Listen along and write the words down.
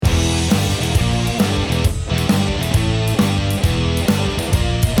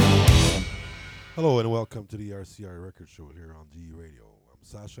welcome to the RCR record show here on G Radio. I'm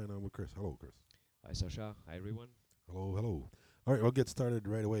Sasha and I'm with Chris. Hello, Chris. Hi, Sasha. Hi, everyone. Hello, hello. All right, we'll get started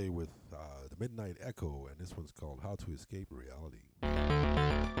right away with the Midnight Echo, and this one's called How to Escape Reality. The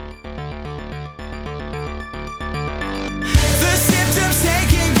symptoms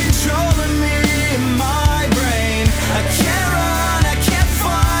taking control of me in my brain. I can't run, I can't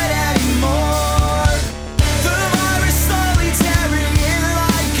fight anymore. The virus slowly tearing in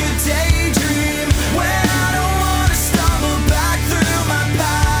like a daydream. When I don't wanna stumble back through my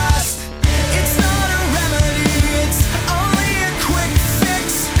past. It's not a remedy, it's only a quick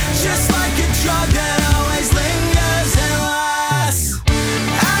fix. Just like a drug that always lingers and lasts.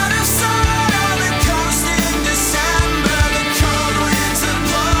 Out of sight on the coast in December, the cold winds are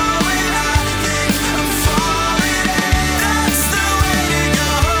blowing. I think I'm falling in.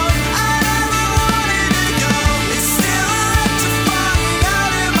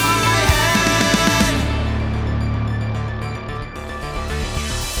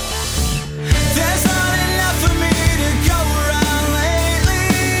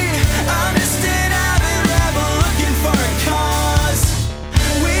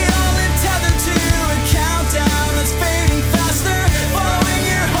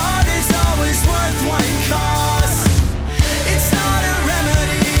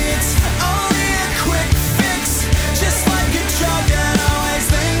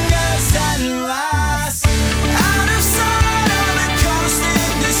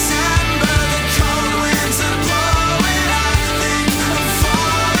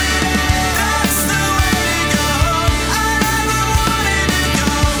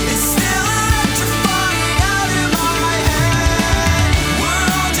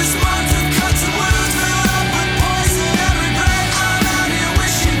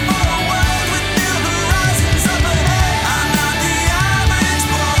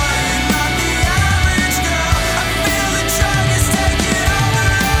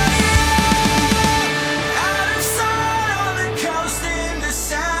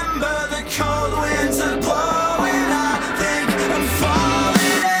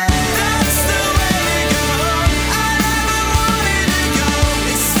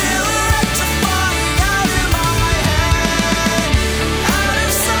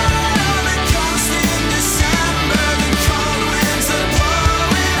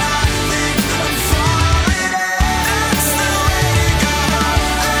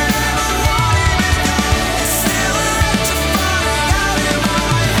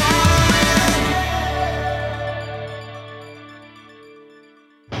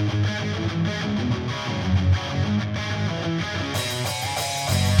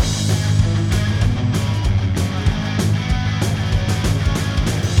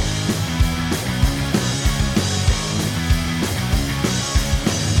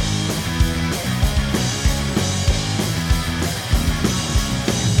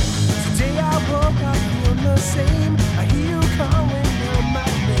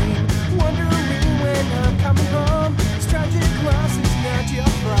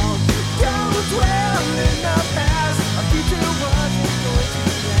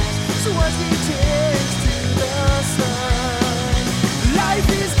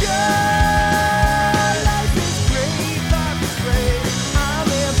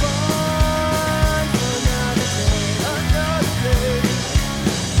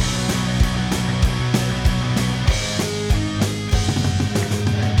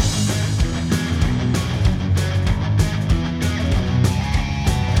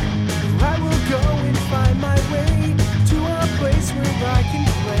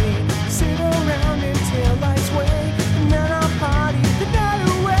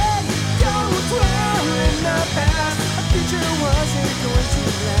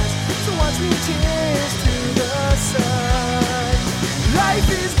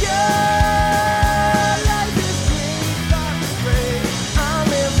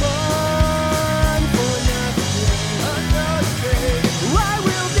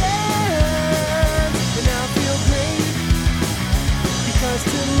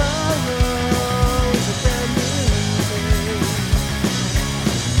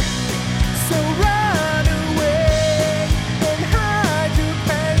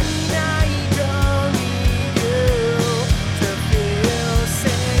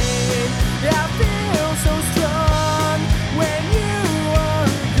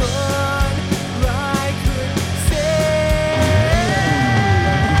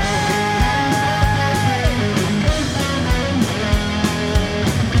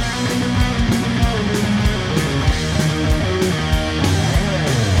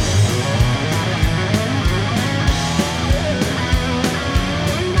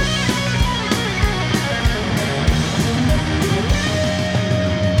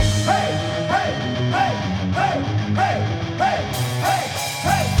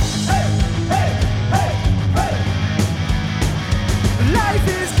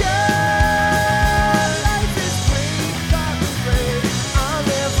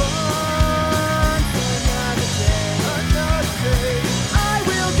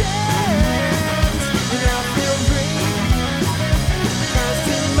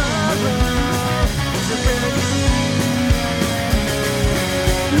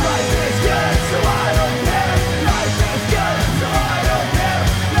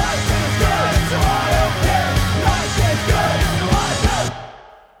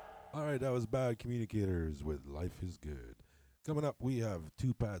 Bad Communicators with Life is Good. Coming up, we have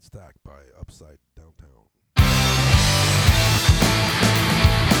Two Pad Stack by Upside Downtown.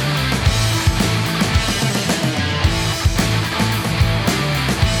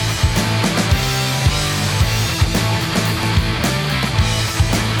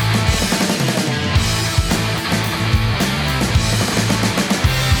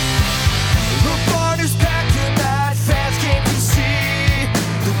 The barn is packed tonight, fans came to see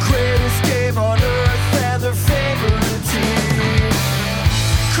the greatest game on earth and their favorite team.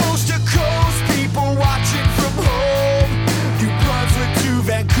 Coast to coast, people watching from home. New Brunswick to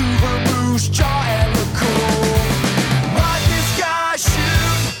Vancouver, Moose Jaw and Lacombe. Watch this guy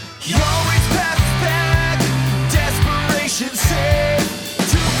shoot, he always passes back. Desperation save,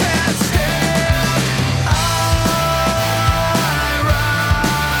 two pads stand. I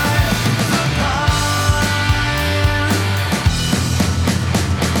ride the pine.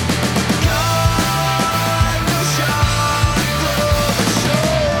 God will shine from the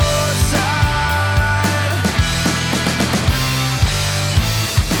shore side.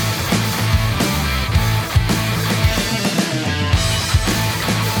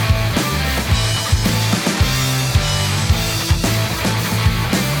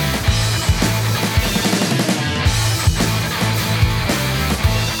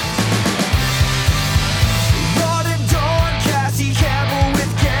 Rod and Dawn, Cassie Campbell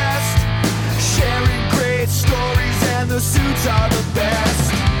with guest, sharing great stories and the suits are the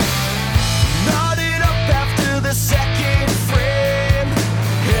best. Nodded up after the second frame,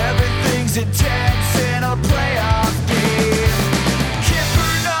 everything's intense in a playoff game.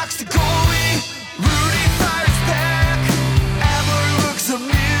 Kipper knocks the goalie, Rudy fires back, Adler looks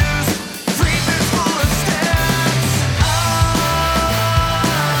amused, Friedman's full of stats. I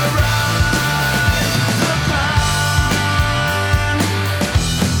ride the pine.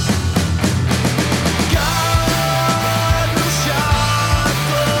 God will shine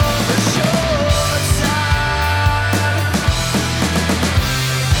from the short side.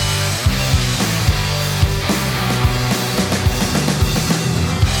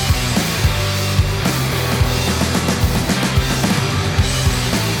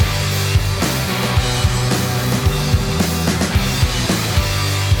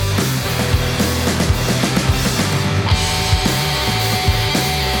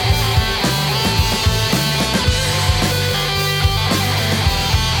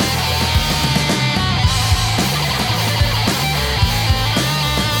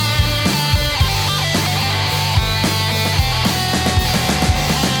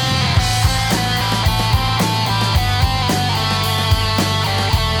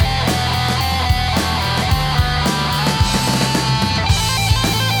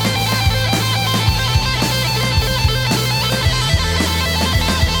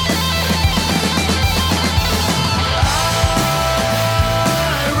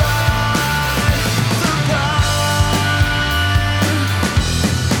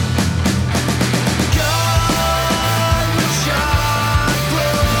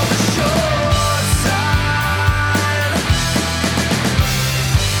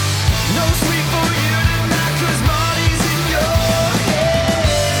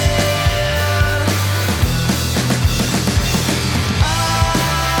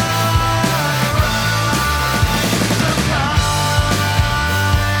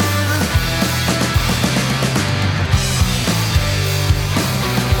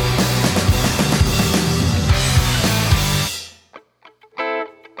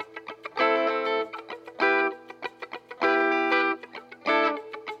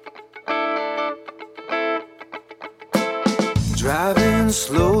 Driving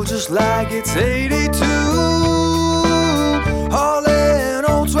slow just like it's 82. Hauling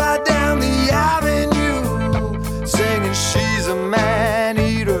oats right down the avenue, singing she's a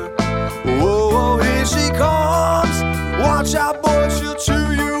man-eater. Whoa, here she comes. Watch out, boy, she'll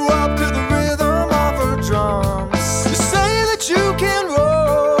chew you up to the rhythm of her drums. You say that you can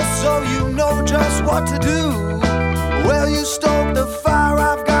roll, so you know just what to do. Well, you stoke the fire,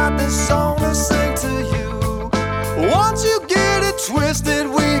 I've got this song to sing to you. Once you get it twisted,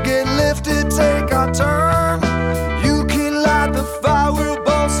 we get lifted, take our turn. You can light the fire, we'll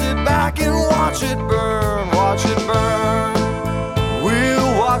both sit back and watch it burn. Watch it burn,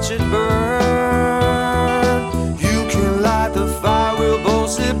 we'll watch it burn. You can light the fire, we'll both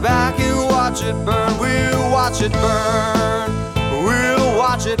sit back and watch it burn. We'll watch it burn, we'll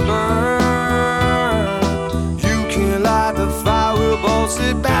watch it burn. You can light the fire, we'll both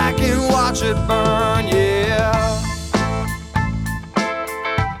sit back and watch it burn, yeah.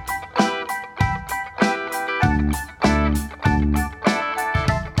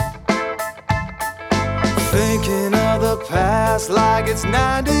 just like it's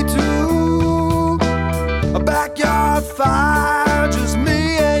 92. A backyard fire, just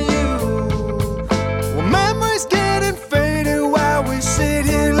me and you. Well, memories getting faded while we sit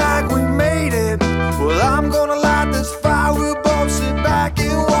here like we made it. Well, I'm gonna light this fire, we'll both sit back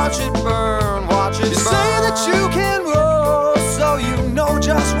and watch it burn, watch it burn. You say that you can roll, so you know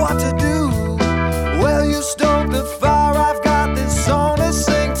just what to do. Well, you stoke the fire, I've got this song to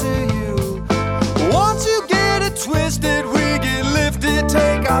sing to you. Once you get it twisted, we get lifted,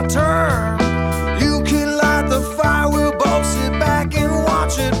 take our turn. You can light the fire, we'll both sit back and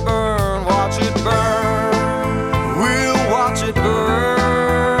watch it burn, watch it burn. We'll watch it burn.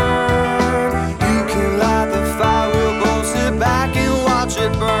 You can light the fire, we'll both sit back and watch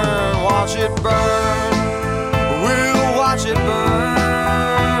it burn, watch it burn. We'll watch it burn.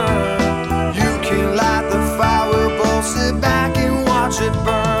 You can light the fire, we'll both sit back and watch it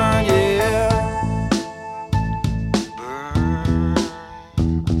burn, yeah. Burn.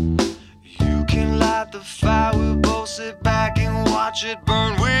 You can light the fire, we'll both sit back and watch it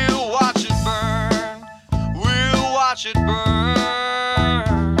burn. We'll watch it burn. We'll watch it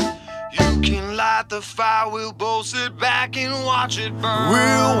burn. You can light the fire, we'll both sit back and watch it burn.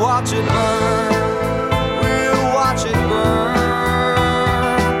 We'll watch it burn. We'll watch it burn.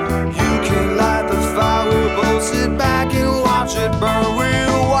 You can light the fire, we'll both sit back and watch it burn.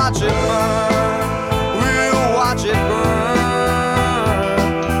 We'll watch it burn. We'll watch it burn.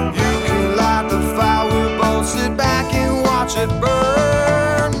 You can light the fire, we'll both sit back and watch it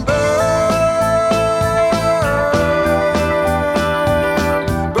burn, burn,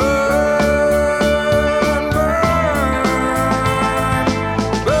 burn, burn,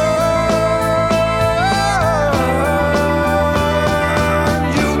 burn.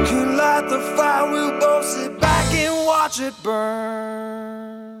 You can light the fire, we'll both sit back and watch it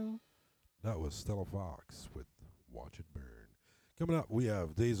burn. That was Stella Fox with Watch It Burn. Coming up, we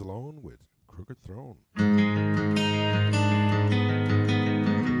have Days Alone with Crooked Throne.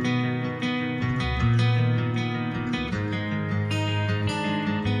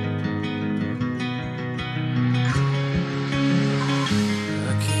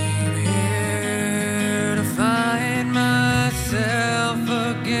 I came here to find myself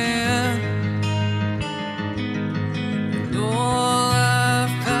again. And all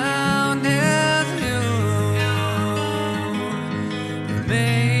I've found is you. You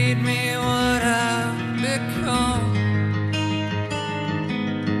made me what I've become.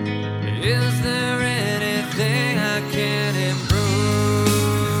 Is there anything I can improve?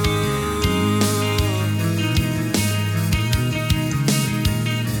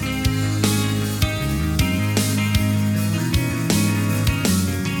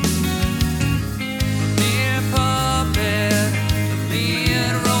 Mere puppet, me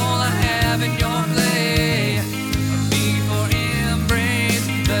and role I have in your play. Me for embrace,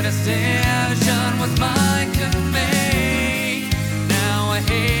 the decision was mine to make. Now I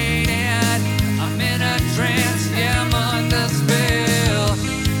hate it, I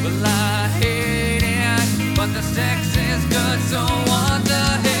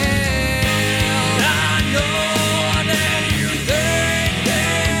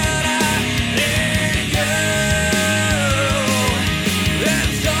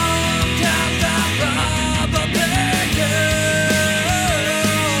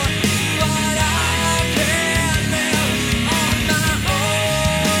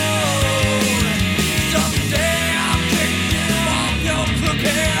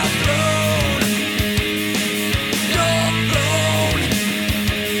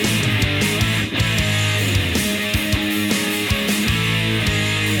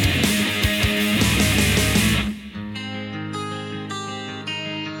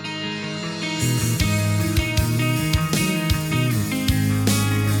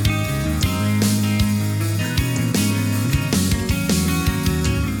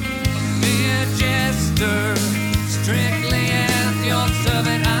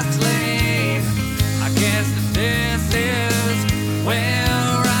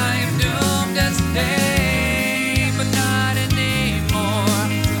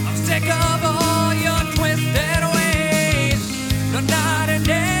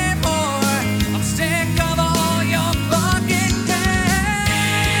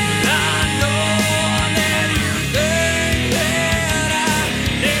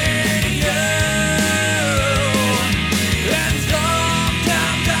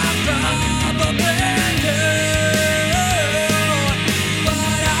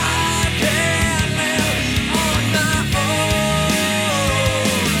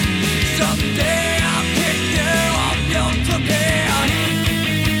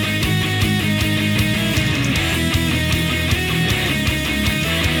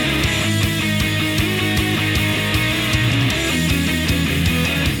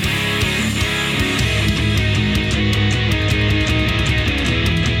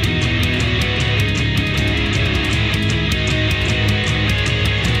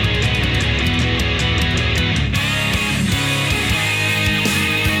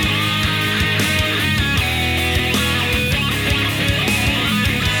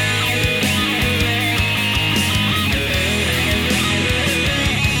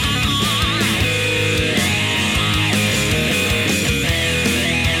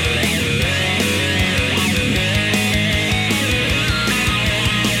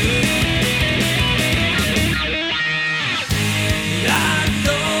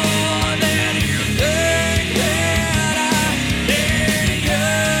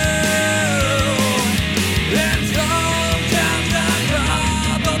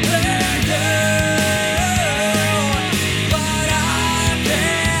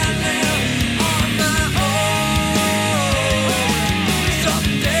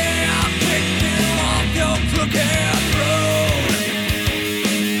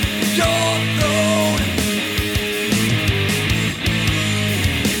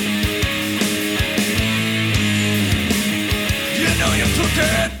you took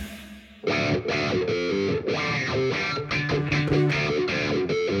it.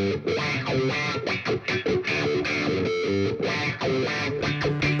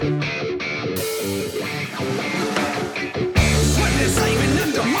 Sweating and slaving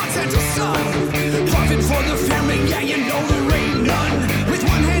under Monsanto sun. Profit for the family, yeah, you know there ain't none. With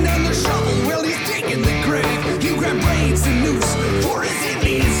one hand on the shovel, well, he's digging the grave. You grab braids and noose for his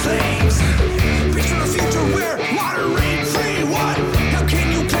Indian slaves. Picture a future where water ain't free. What? How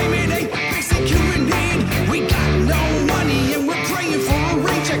can you claim it ain't basic human need? We got no money and we're praying for a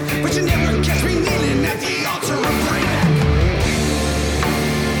rain check, but you never catch me kneeling at the altar of payback.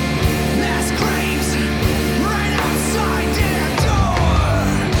 Mass graves right outside their door.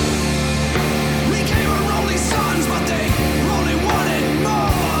 We gave her only sons, but they only wanted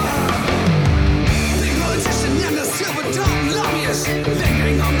more. Big politician and the silver-tongued lobbyist, they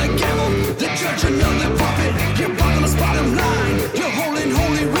hang on the gavel, the judge another puppet. You're bottomless bottom line, you're holding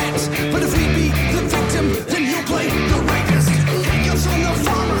holy writ. But if we be the victim, then you'll play the rapist. Guilt from the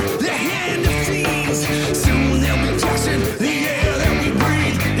farmer, the hand of fiends. Soon they'll be taxing the air that we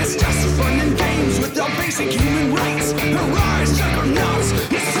breathe. It's just fun and games with our basic human rights. Arise, juggernauts,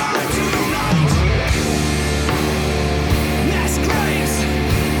 it's time to unite. Mass graves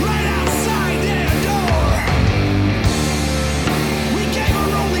right outside their door. We gave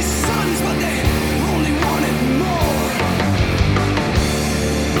our only sons, but they only wanted more.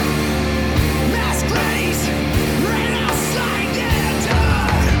 Mass graves right outside their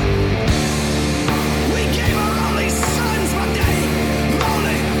door. We gave our only sons, but they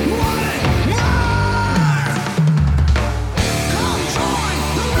only wanted more. Come join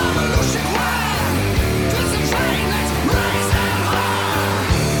the revolution choir. This is train, let's raise them high.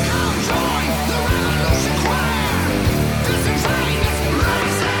 Come join the revolution choir. This is train, let's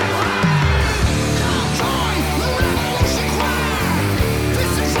raise them high. Come join the revolution choir.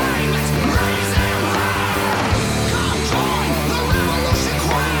 This is train, let's raise them high. Come join the revolution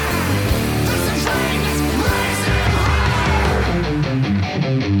choir. This is train, let's raise them high.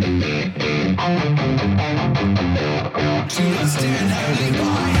 Do not stand idly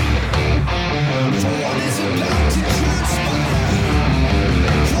by, for what is about to transpire.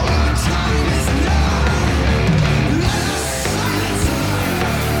 For our time is nigh. Let us silence her.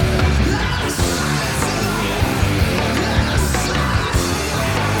 Let us silence her. Let us silence her.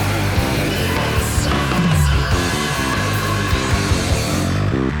 Let us silence her.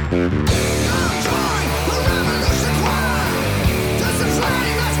 Come join the revolution choir. This is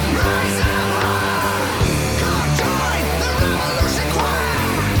flame, let's raise them high. Come join the revolution choir.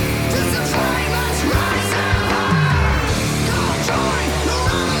 This is flame, let's raise them high. Come join the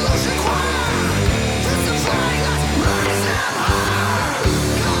revolution choir. This is flame, let's raise them high.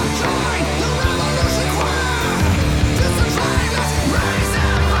 Come join the revolution choir. This is flame, let's raise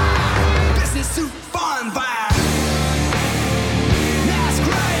them high. Business suit bonfire. Mass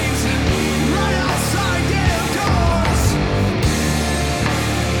graves right outside their doors.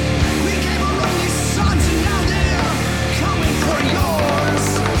 We gave our only sons and now they're coming for yours.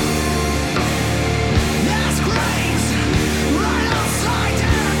 Mass graves right outside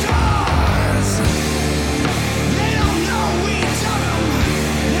their doors. They don't know we dug 'em,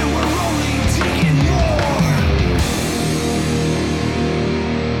 and we're only digging more.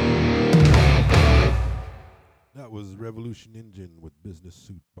 That was Revolution Engine with Business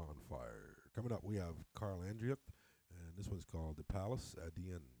Suit Bonfire. Coming up, we have Carl Andriuk, and this one's called The Palace at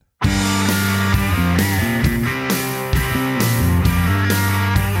the End.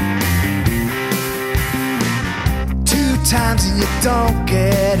 Two times and you don't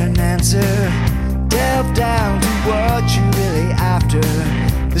get an answer. Delve down to what you're really after.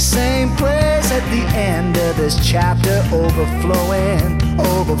 The same place at the end of this chapter, overflowing,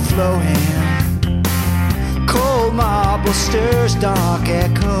 overflowing. Cold marble stirs dark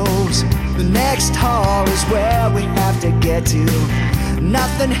echoes. The next hall is where we have to get to.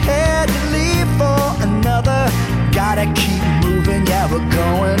 Nothing here to leave for another. Gotta keep moving, yeah, we're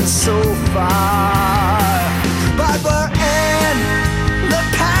going so far. But we're in the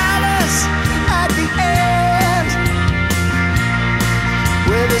palace at the end,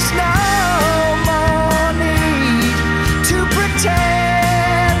 where there's no more need to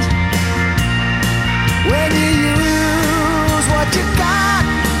pretend. When you use what you got,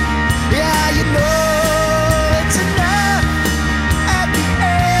 yeah, you know it's enough at the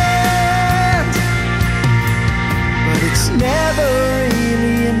end. But it's never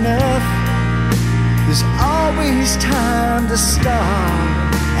really enough.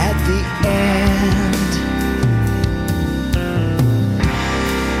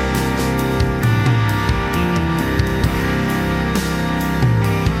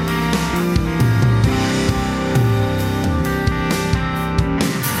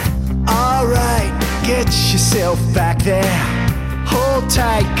 Brace yourself back there. Hold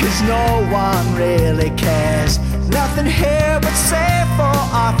tight, cause no one really cares. Nothing here but safe for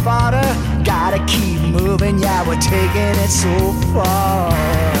our fodder. Gotta keep moving, yeah, we're taking it so far.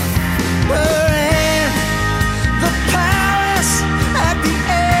 We're in the palace at the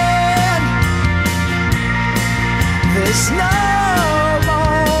end. There's no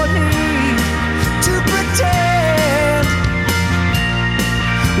more need to pretend.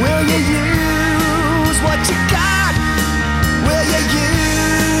 Will you use what you got? Will you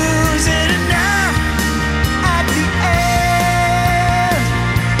use it enough at the end?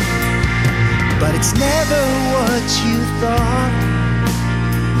 But it's never what you thought.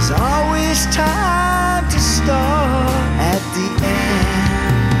 There's always time to start at the end.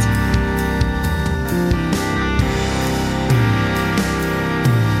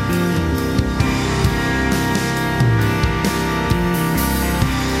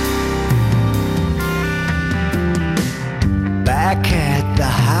 Back at the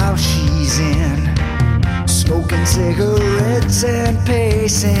house she's in, smoking cigarettes and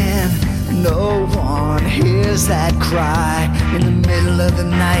pacing. No one hears that cry in the middle of the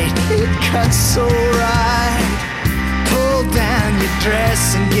night. It cuts so right. Pull down your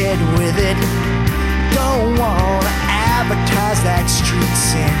dress and get with it. Don't wanna advertise that street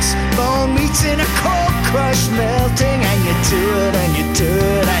sense. Bone meats in a cold crush melting, and you do it, and you do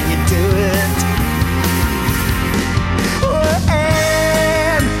it, and you do it.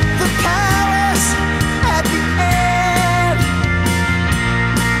 And the palace at the end.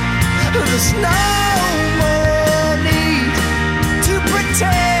 There's no more need to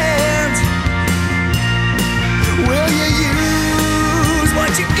pretend. Will you use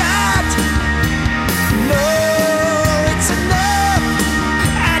what you got? No, it's enough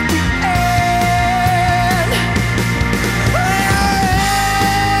at the end.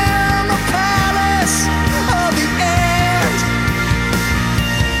 And the palace of the end.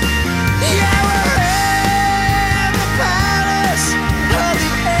 Yeah, we're in the palace of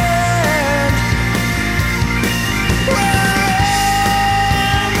the end. We're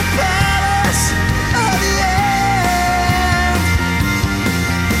in the palace of the end.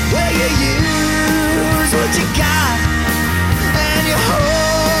 Where you use what you got, and you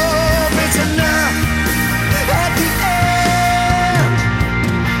hope it's enough at the end.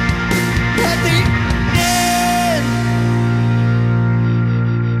 At the end.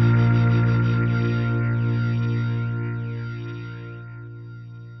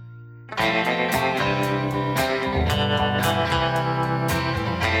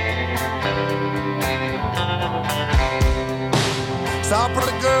 Saw a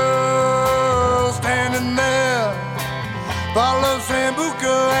pretty girl standing there, bottle of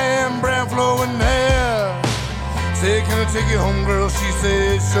Sambuca and brown flowing hair. Said, can I take you home, girl? She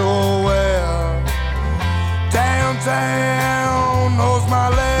said, sure, well. Downtown knows my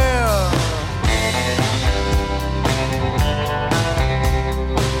lair.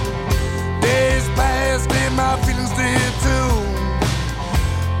 Days passed and my feelings did too.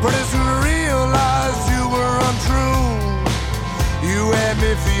 Pretty soon I realized you were untrue. You had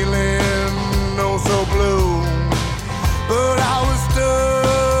me feeling oh so blue, but I was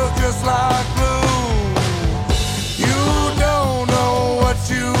stuck just like glue. You don't know what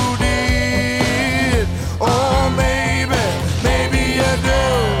you did, or maybe you do.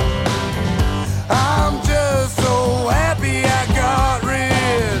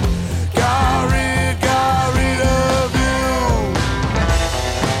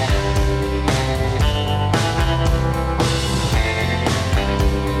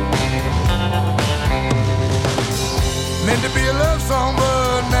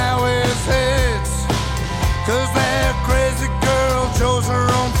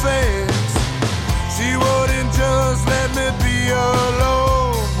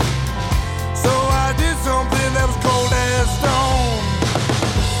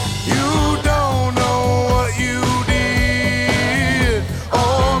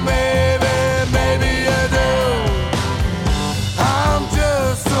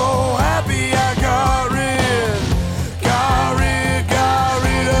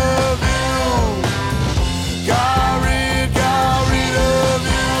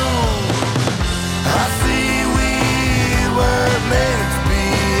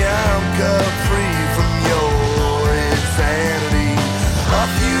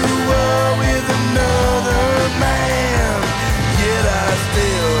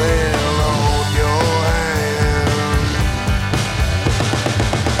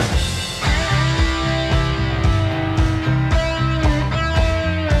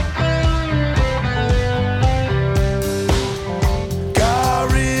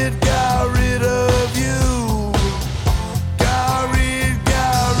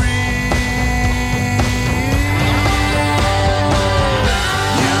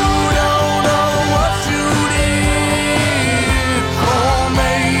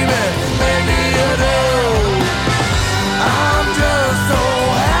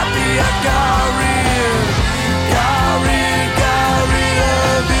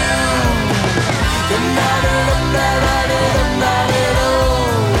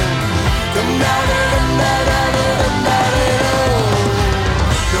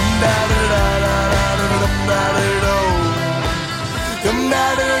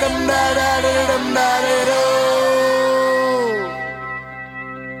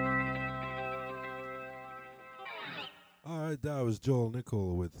 Alright, that was Joel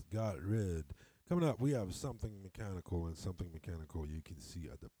Nickel with Got Rid. Coming up, we have Something Mechanical, and Something Mechanical you can see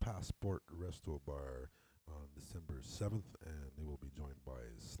at the Passport Resto Bar on December 7th, and they will be joined by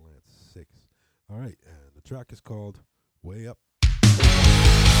Slant 6. Alright, and the track is called Way Up.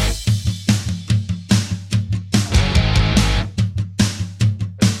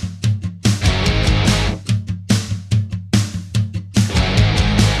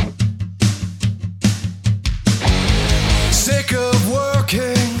 Sick of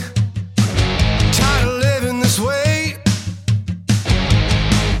working, tired of living this way,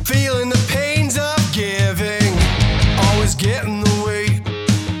 feeling the pains of giving, always getting the way.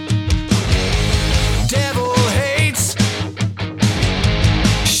 Devil hates,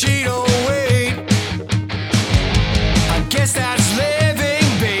 she don't wait. I guess that's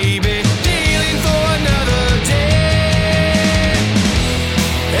living, baby, dealing for another day.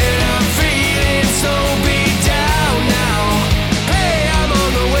 And I'm feeling so beat down now. Hey, I'm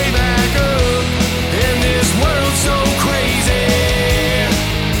on the way back up, and this world's so crazy.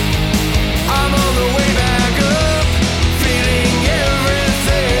 I'm on the way back up, feeling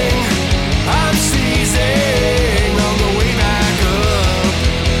everything I'm seizing. On the way back up.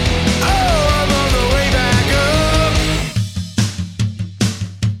 Oh, I'm on the way back up.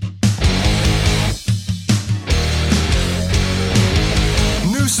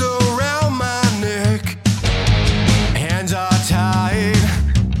 Noose around my neck, hands are tied.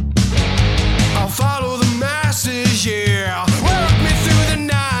 I'll follow the masses, yeah. Work me through the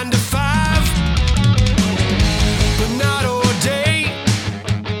 9 to 5, but not all day.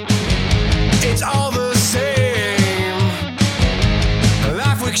 It's all the same.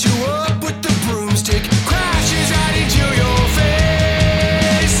 Life wakes you up with the broomstick, crashes right into your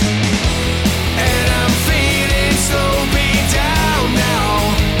face. And I'm feeling so beat down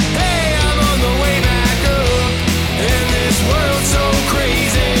now. Hey, I'm on the way back up, and this world's so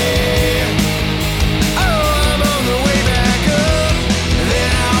crazy. Oh, I'm on the way back up, then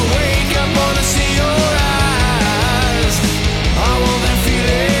I wake up, wanna see your eyes. I want that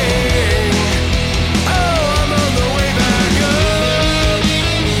feeling. Oh, I'm on the way back up.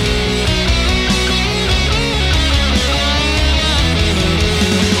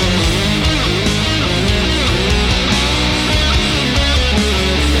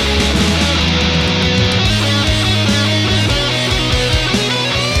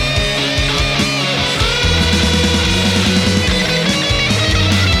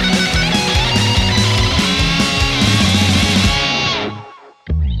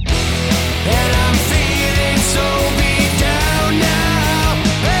 And I'm feeling so beat down now.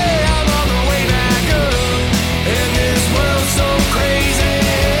 Hey, I'm on the way back up, and this world's so crazy.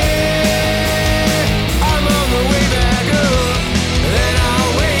 I'm on the way back up, then I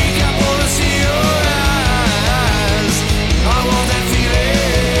wake up, wanna see your eyes. I want that feeling.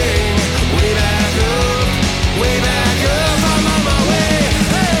 Way back up, way back up. I'm on my way.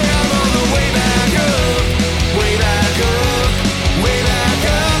 Hey, I'm on the way back up, way back up, way back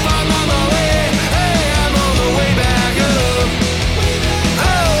up. I'm on my way. Hey, I'm on the way back up.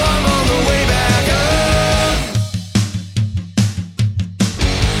 Oh, I'm on the way back up.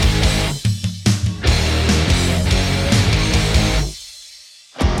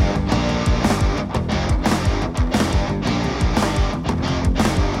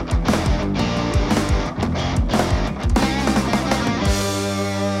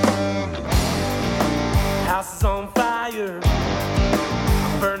 House is on fire,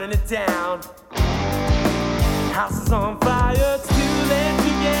 I'm burning it down. House is on fire, it's too late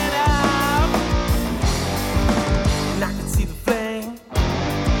to get out. And I can see the flame,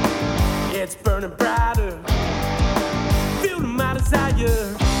 it's burning brighter. Feeling my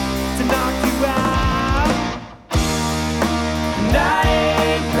desire to knock you out. And I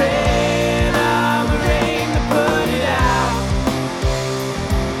ain't praying on the rain to put it out.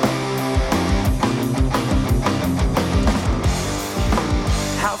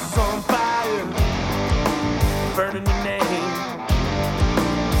 House is on fire, burning your name.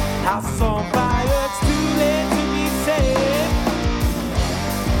 House is on fire, it's too late to be safe.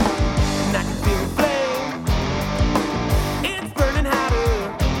 And I can feel the flame.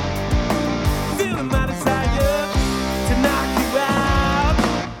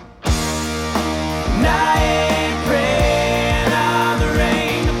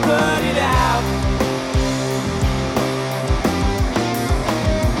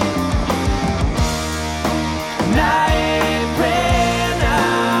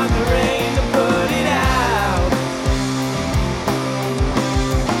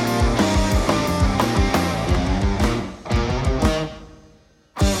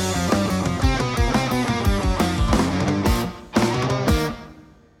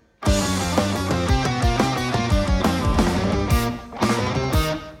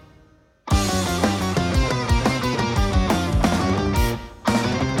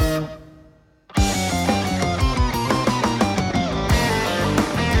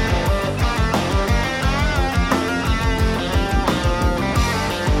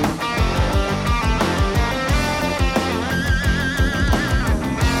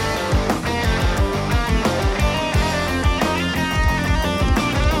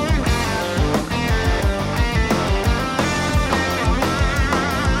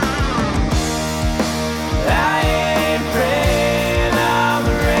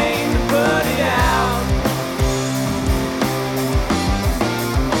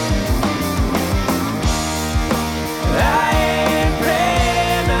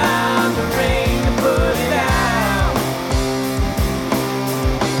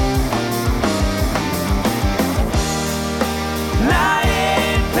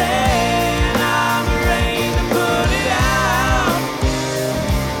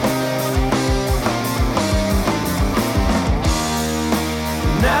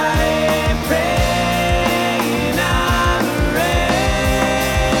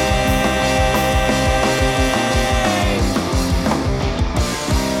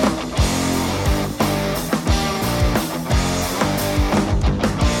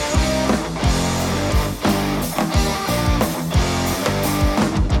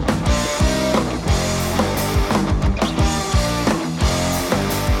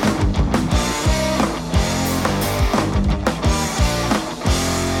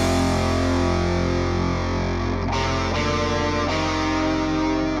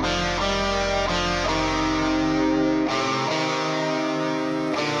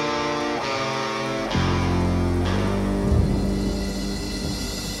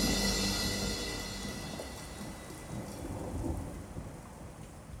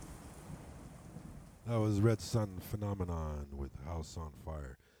 Red Sun Phenomenon with House on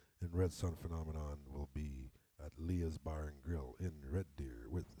Fire. And Red Sun Phenomenon will be at Leah's Bar and Grill in Red Deer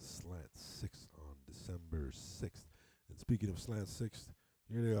with Slant 6 on December 6th. And speaking of Slant 6th,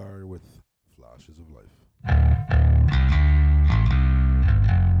 here they are with Flashes of Life.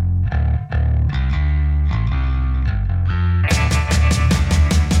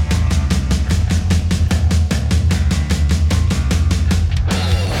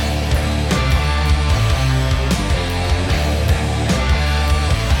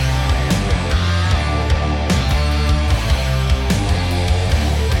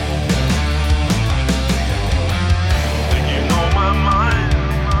 Think you know my mind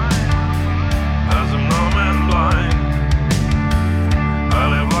as I'm numb and blind.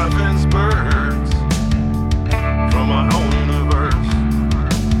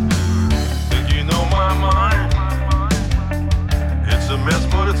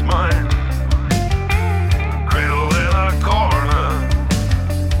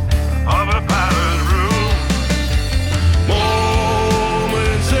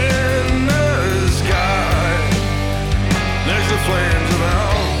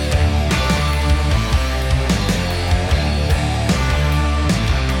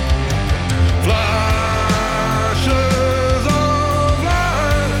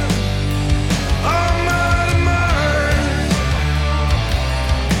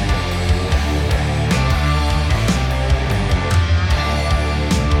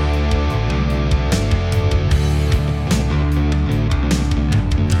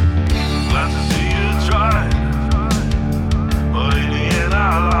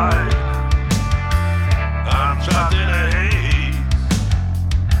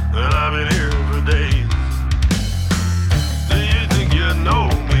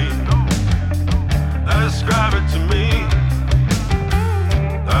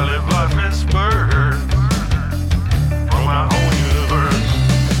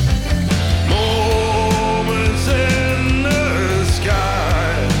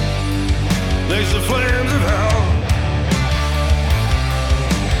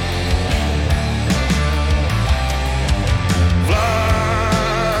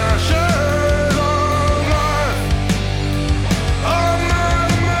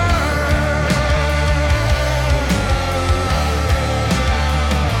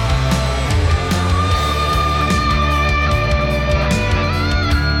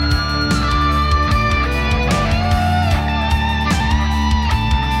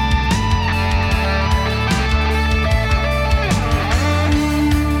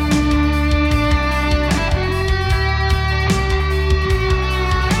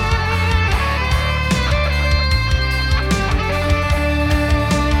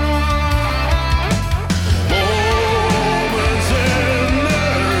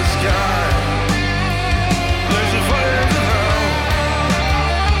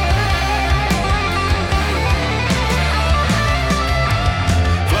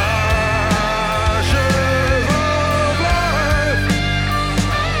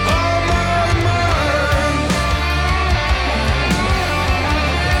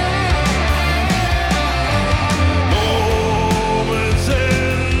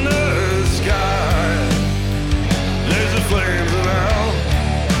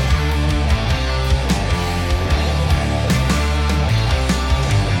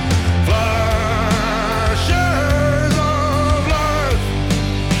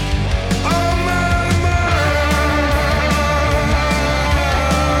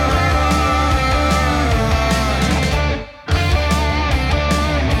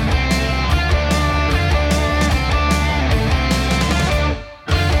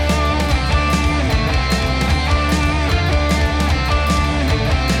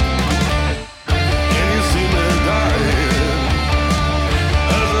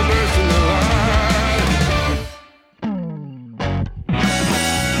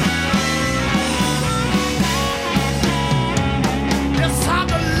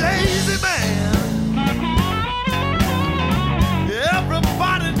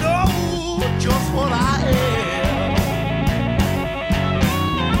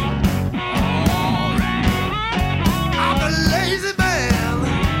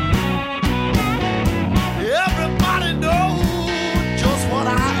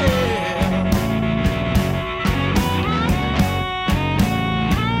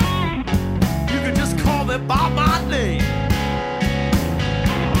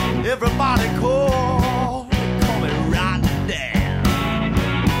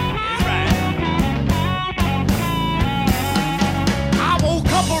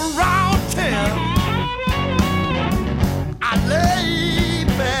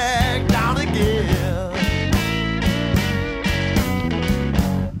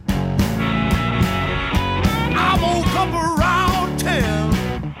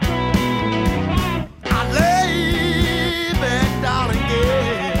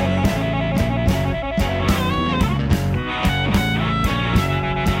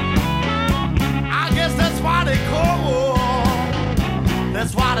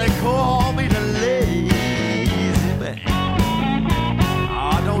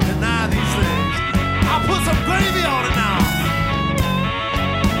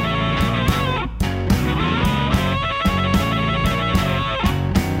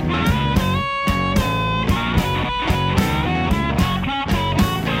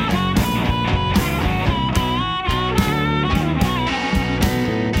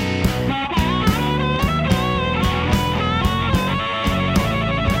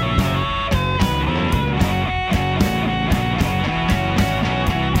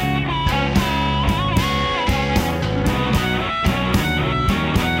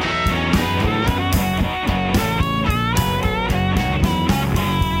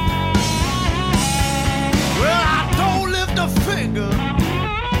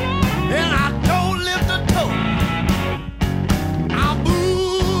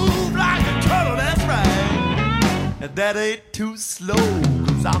 that ain't too slow,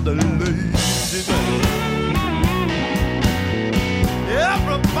 'cause I'm the lazy man.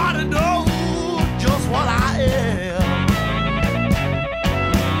 Everybody knows just what I am.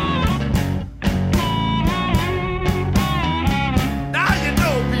 Now you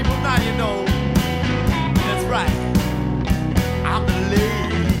know, people, now you know. That's right. I'm the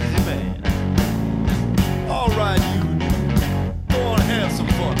lazy man. All right, you. Go on and have some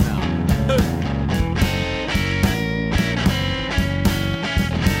fun now.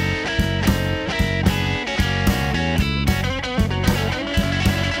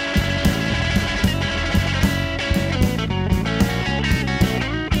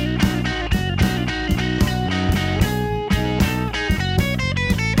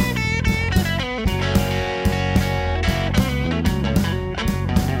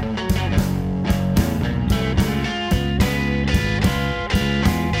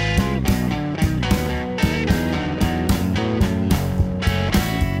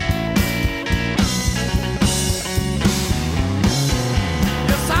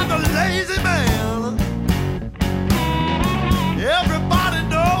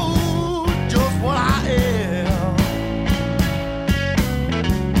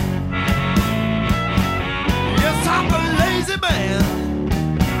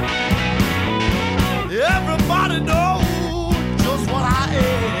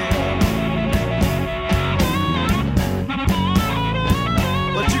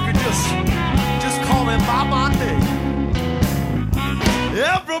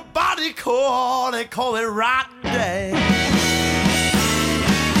 They call it Rotten Day.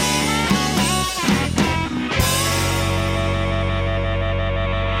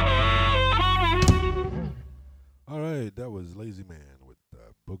 All right, that was Lazy Man with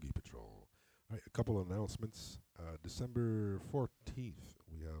Boogie Patrol. All right, a couple of announcements. December 14th,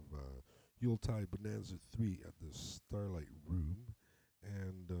 we have Yuletide Bonanza 3 at the Starlight Room.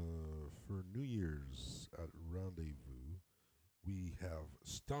 And for New Year's at Rendezvous, we have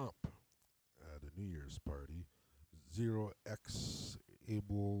Stomp at a New Year's party. 0X,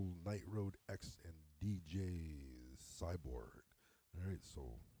 Able, Night Road X, and DJ Cyborg. All right, so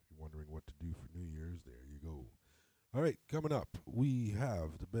if you're wondering what to do for New Year's, there you go. All right, coming up, we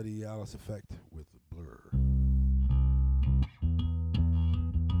have the Betty Alice Effect with Blur.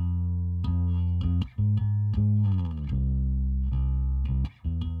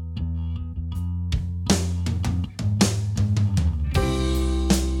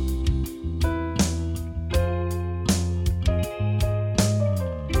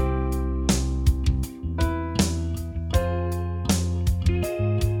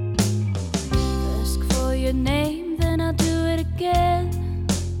 Name, then I'll do it again.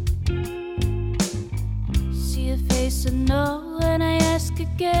 See your face and know when I ask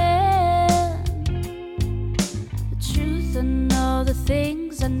again. The truth I know, the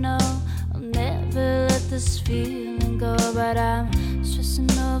things I know, I'll never let this feeling go. But I'm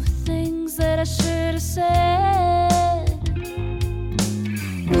stressing over things that I should have said.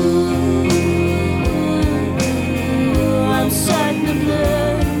 Ooh, I'm starting to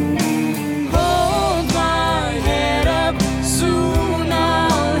blur.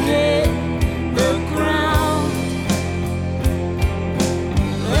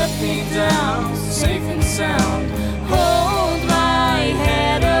 Safe and sound. Hold my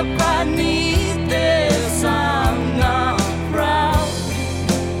head up, I need this. I'm not proud.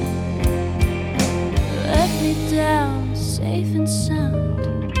 Let me down, safe and sound.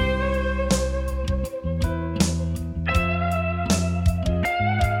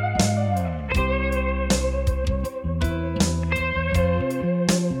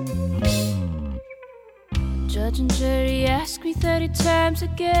 Judge and jury ask me 30 times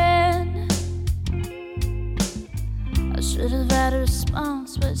again. I should have had a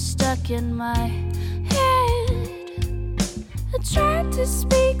response, but it's stuck in my head. I tried to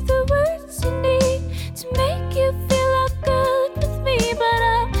speak the words you need to make you feel all good with me, but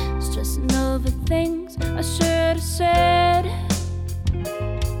I'm stressing over things I should have said.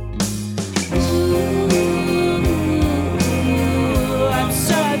 Ooh, I'm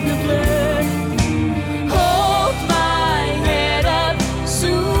starting to blur. Hold my head up,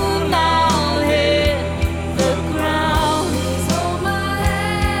 soon I'll hit the ground.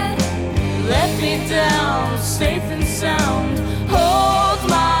 Down, safe and sound. Hold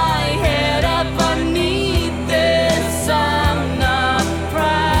my head up, I need this. I'm not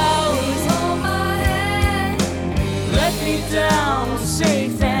proud. Hold my head. Let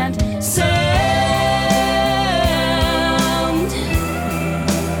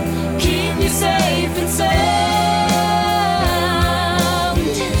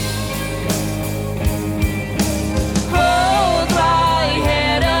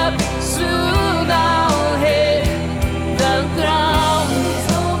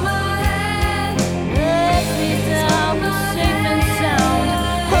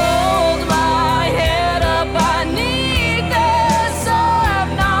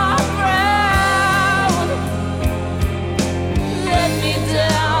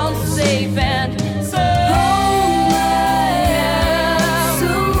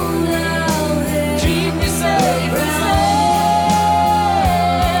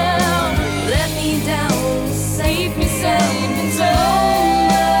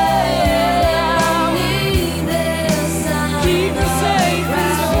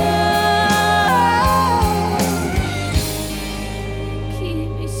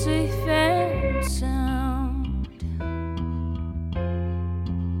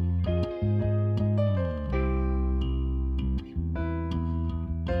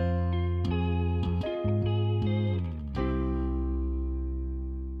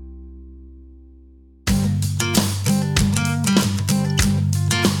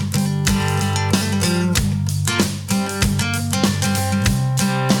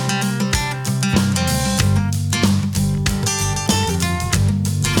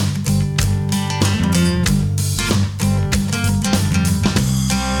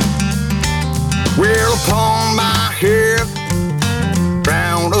head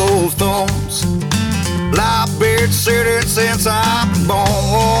round old thorns. Life been sitting since I'm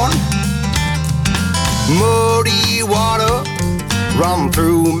born. Muddy water run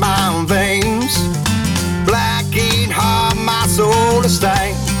through my veins. Black ain't hard, my soul is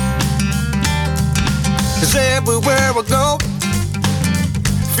stained. 'Cause everywhere I go,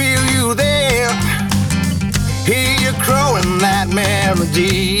 feel you there. Hear you crowing that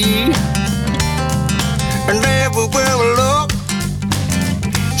melody. And everywhere I look,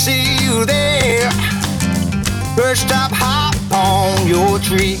 see you there. Perched up high on your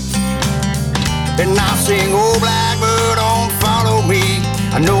tree. And I sing, oh blackbird, don't follow me.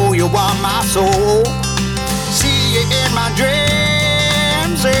 I know you want my soul. See you in my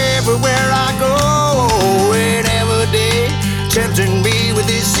dreams everywhere I go. And every day tempting me with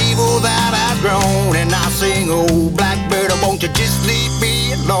this evil that I've grown. And I sing, oh blackbird, won't you just leave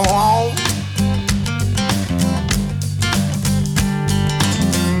me alone?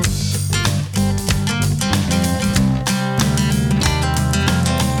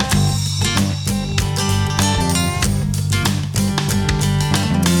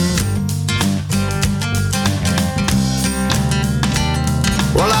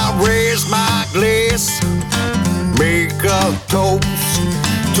 Well, I raise my glass, make a toast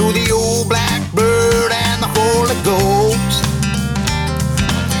to the old blackbird and the Holy Ghost.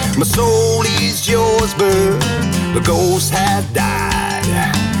 My soul is yours, but the ghost has died.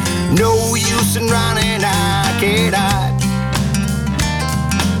 No use in running, I can't hide.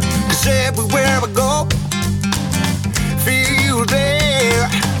 'Cause everywhere I go, feel you there.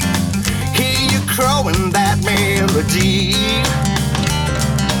 Hear you crowing that melody.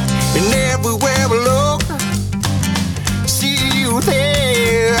 And everywhere I look, see you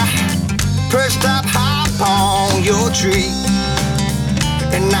there. Perched up high on your tree.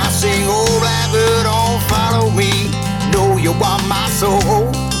 And I sing, oh blackbird, don't follow me. Know you want my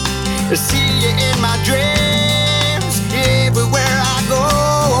soul. See you in my dreams everywhere I go.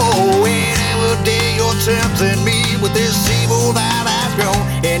 And every day you're tempting me with this evil that I've grown.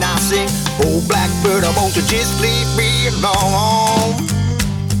 And I sing, oh blackbird, won't you just leave me alone?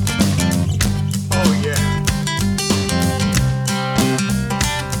 Oh yeah.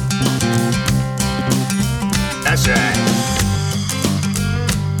 That's right.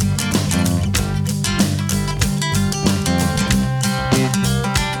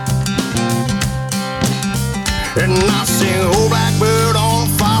 And I sing, oh blackbird, don't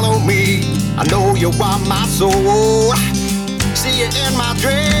follow me. I know you want my soul. See you in my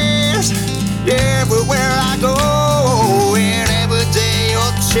dreams everywhere I go. And every day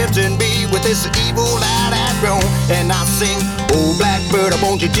you're tempting me with this evil that I've grown. And I sing, oh blackbird,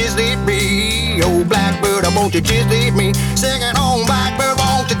 won't you just leave me? Oh blackbird, won't you just leave me? Singing, oh blackbird,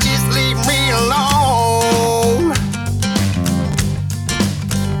 won't you just leave me alone?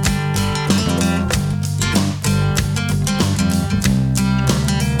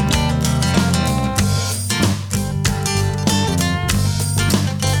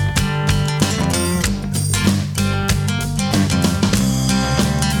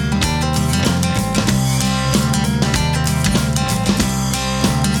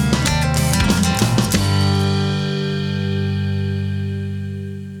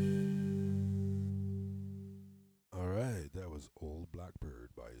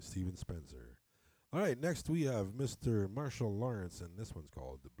 Steven Spencer. All right, next we have Mr. Marshall Lawrence, and this one's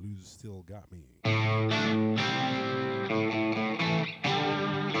called The Blues Still Got Me.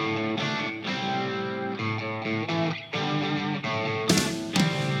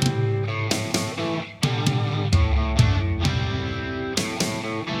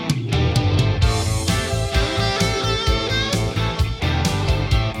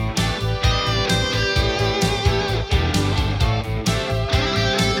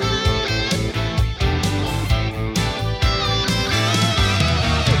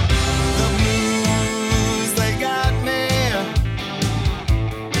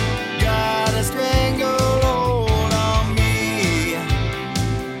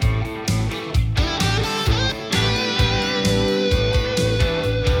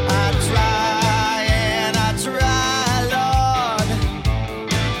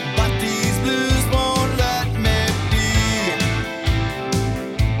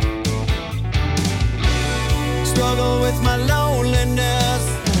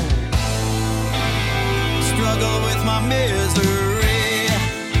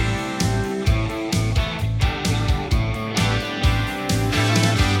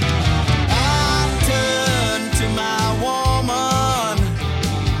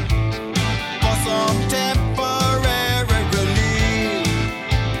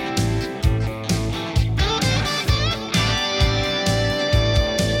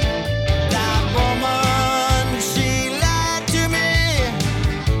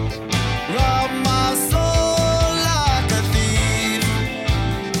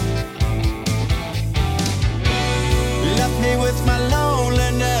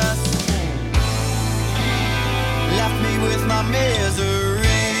 my misery.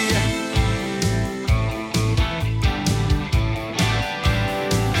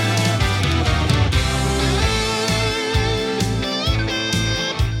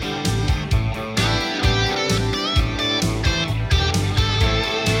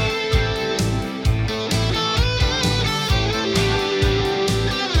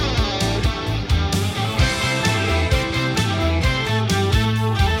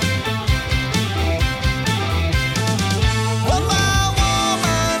 What my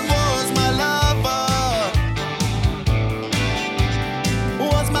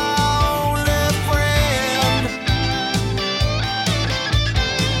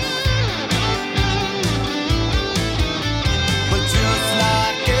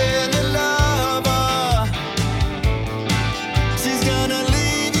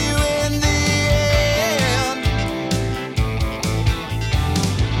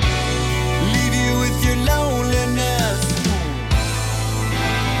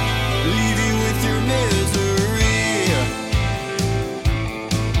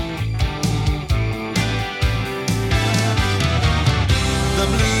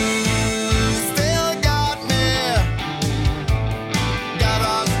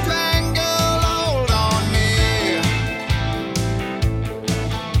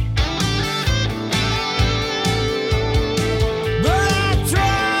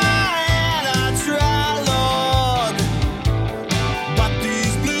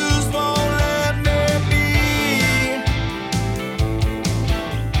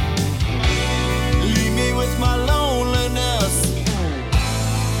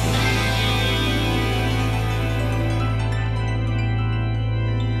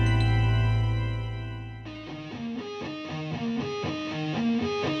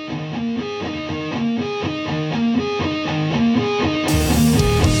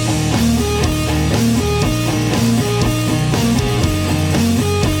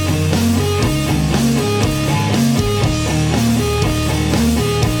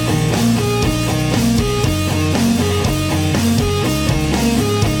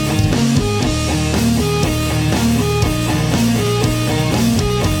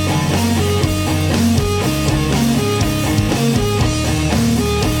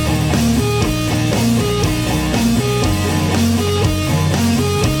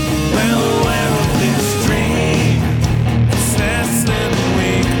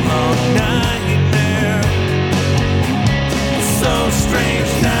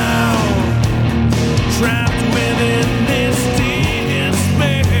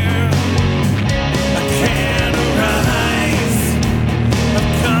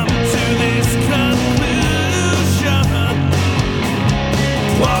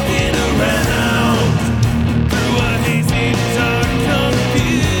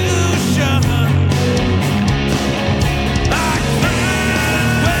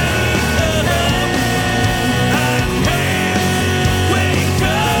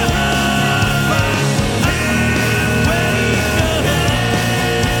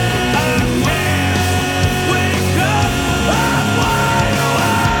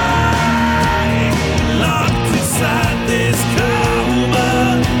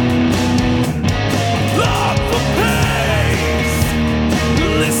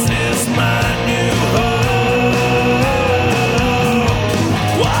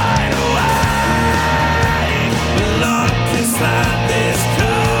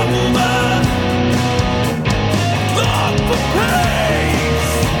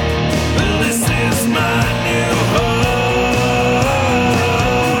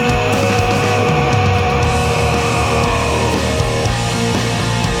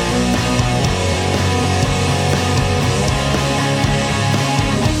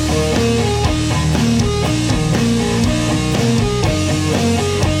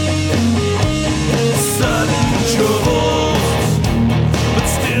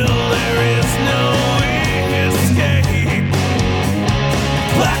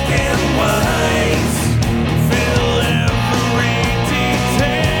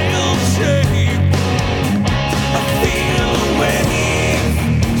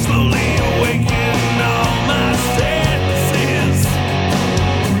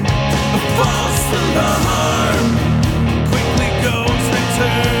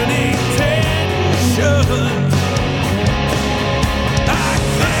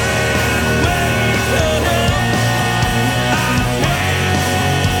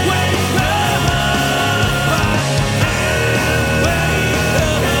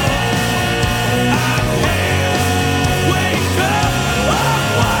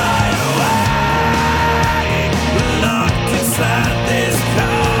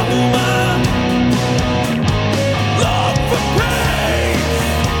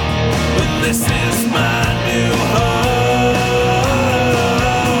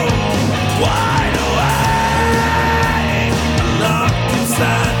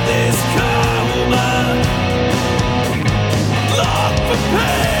inside this coma. Long for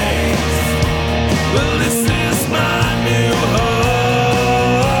pace, well this is my new home.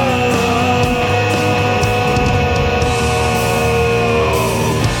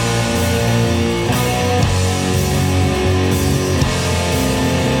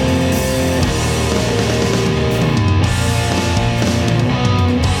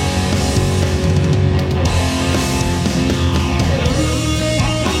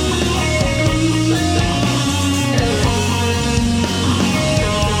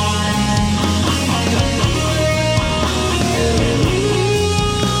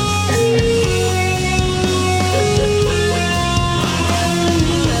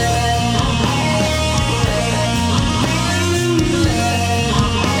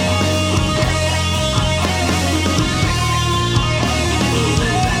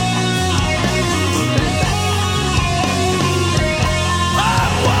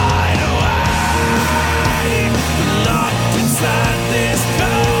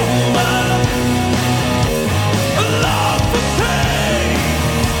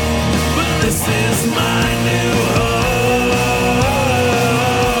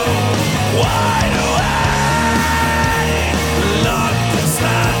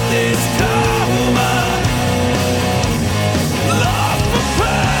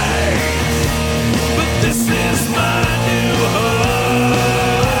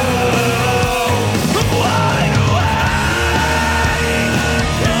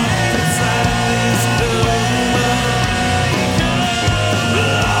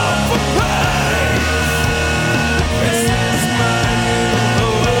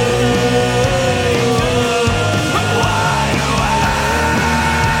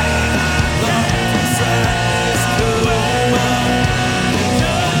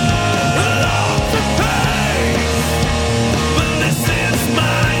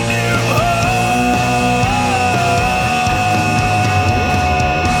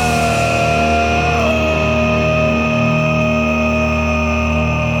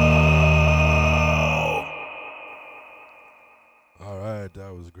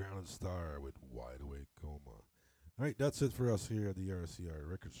 That's it for us here at the RCR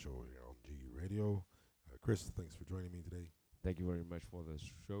Record Show here on G Radio. Chris, thanks for joining me today. Thank you very much for the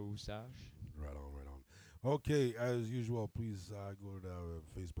show, Sash. Right on, right on. Okay, as usual, please go to our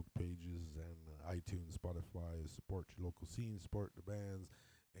Facebook pages and iTunes, Spotify. Support your local scene, support the bands,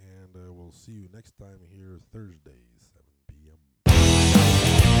 and we'll see you next time here Thursday.